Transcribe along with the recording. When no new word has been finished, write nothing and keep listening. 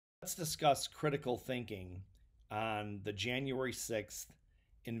Let's discuss critical thinking on the January 6th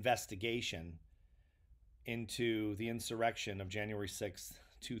investigation into the insurrection of January 6th,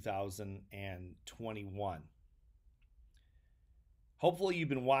 2021. Hopefully you've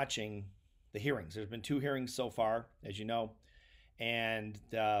been watching the hearings. There's been 2 hearings so far, as you know, and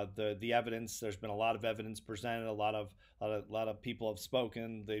the evidence. There's been a lot of evidence presented. A lot of people have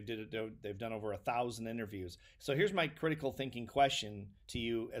spoken. They've done over 1,000 interviews. So here's my critical thinking question to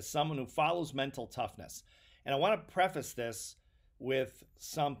you, as someone who follows mental toughness, and I want to preface this with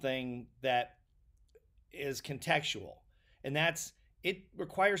something that is contextual, and that's it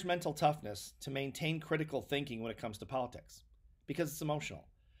requires mental toughness to maintain critical thinking when it comes to politics, because it's emotional.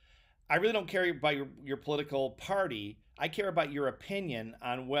 I really don't care about your political party. I care about your opinion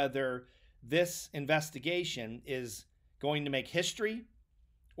on whether this investigation is going to make history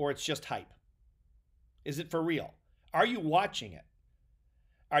or it's just hype. Is it for real? Are you watching it?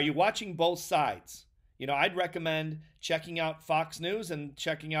 Are you watching both sides? You know, I'd recommend checking out Fox News and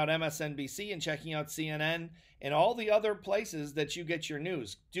checking out MSNBC and checking out CNN and all the other places that you get your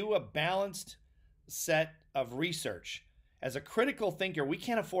news. Do a balanced set of research. As a critical thinker, we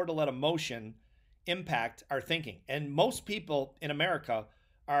can't afford to let emotion impact our thinking. And most people in America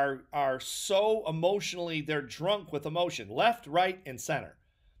are so emotionally, they're drunk with emotion, left, right, and center.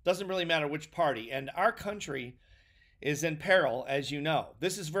 Doesn't really matter which party. And our country is in peril, as you know.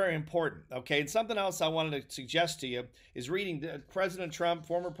 This is very important, okay? And something else I wanted to suggest to you is reading President Trump,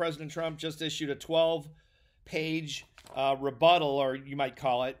 former President Trump, just issued a 12-page rebuttal, or you might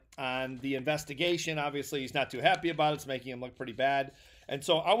call it, on the investigation. Obviously, he's not too happy about it. It's making him look pretty bad. And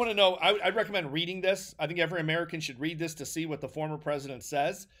so I want to know, I'd recommend reading this. I think every American should read this to see what the former president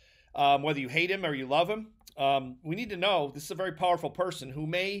says, whether you hate him or you love him. We need to know this is a very powerful person who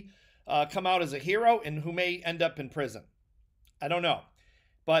may come out as a hero and who may end up in prison. I don't know.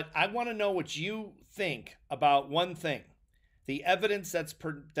 But I want to know what you think about one thing: the evidence that's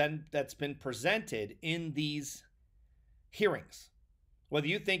been presented in these hearings. Whether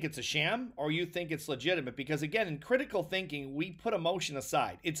you think it's a sham or you think it's legitimate. Because again, in critical thinking, we put emotion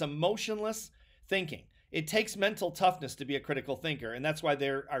aside. It's emotionless thinking. It takes mental toughness to be a critical thinker. And that's why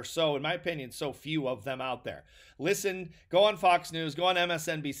there are so, in my opinion, so few of them out there. Listen, go on Fox News, go on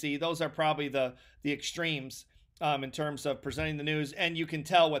MSNBC. Those are probably the extremes in terms of presenting the news. And you can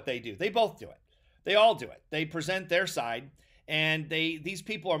tell what they do. They both do it. They all do it. They present their side. And these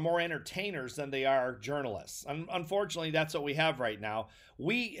people are more entertainers than they are journalists. Unfortunately, that's what we have right now.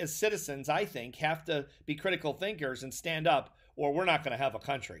 We as citizens, I think, have to be critical thinkers and stand up, or we're not going to have a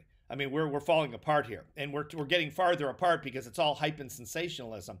country. I mean, we're falling apart here, and we're getting farther apart because it's all hype and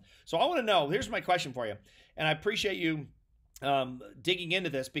sensationalism. So I want to know, here's my question for you, and I appreciate you digging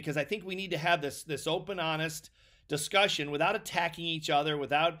into this, because I think we need to have this open, honest discussion without attacking each other,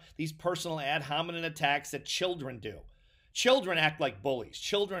 without these personal ad hominem attacks that children do. Children act like bullies.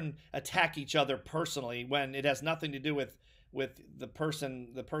 Children attack each other personally when it has nothing to do with the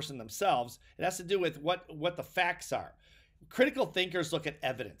person themselves. It has to do with what the facts are. Critical thinkers look at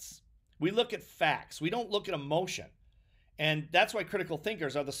evidence. We look at facts. We don't look at emotion. And that's why critical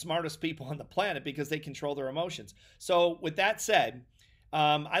thinkers are the smartest people on the planet, because they control their emotions. So with that said,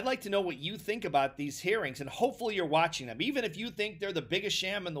 I'd like to know what you think about these hearings, and hopefully you're watching them. Even if you think they're the biggest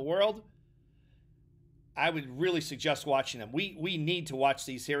sham in the world, I would really suggest watching them. We need to watch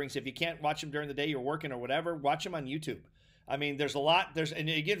these hearings. If you can't watch them during the day, you're working or whatever, watch them on YouTube. I mean, there's a lot. And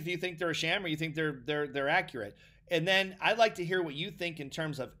again, if you think they're a sham or you think they're accurate, and then I'd like to hear what you think in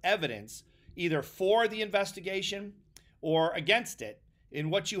terms of evidence, either for the investigation or against it, in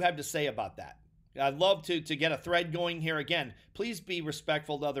what you have to say about that. I'd love to get a thread going here. Again, please be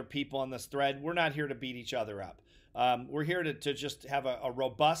respectful to other people on this thread. We're not here to beat each other up. We're here to just have a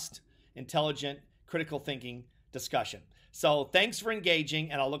robust, intelligent, critical thinking discussion. So thanks for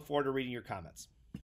engaging, and I'll look forward to reading your comments.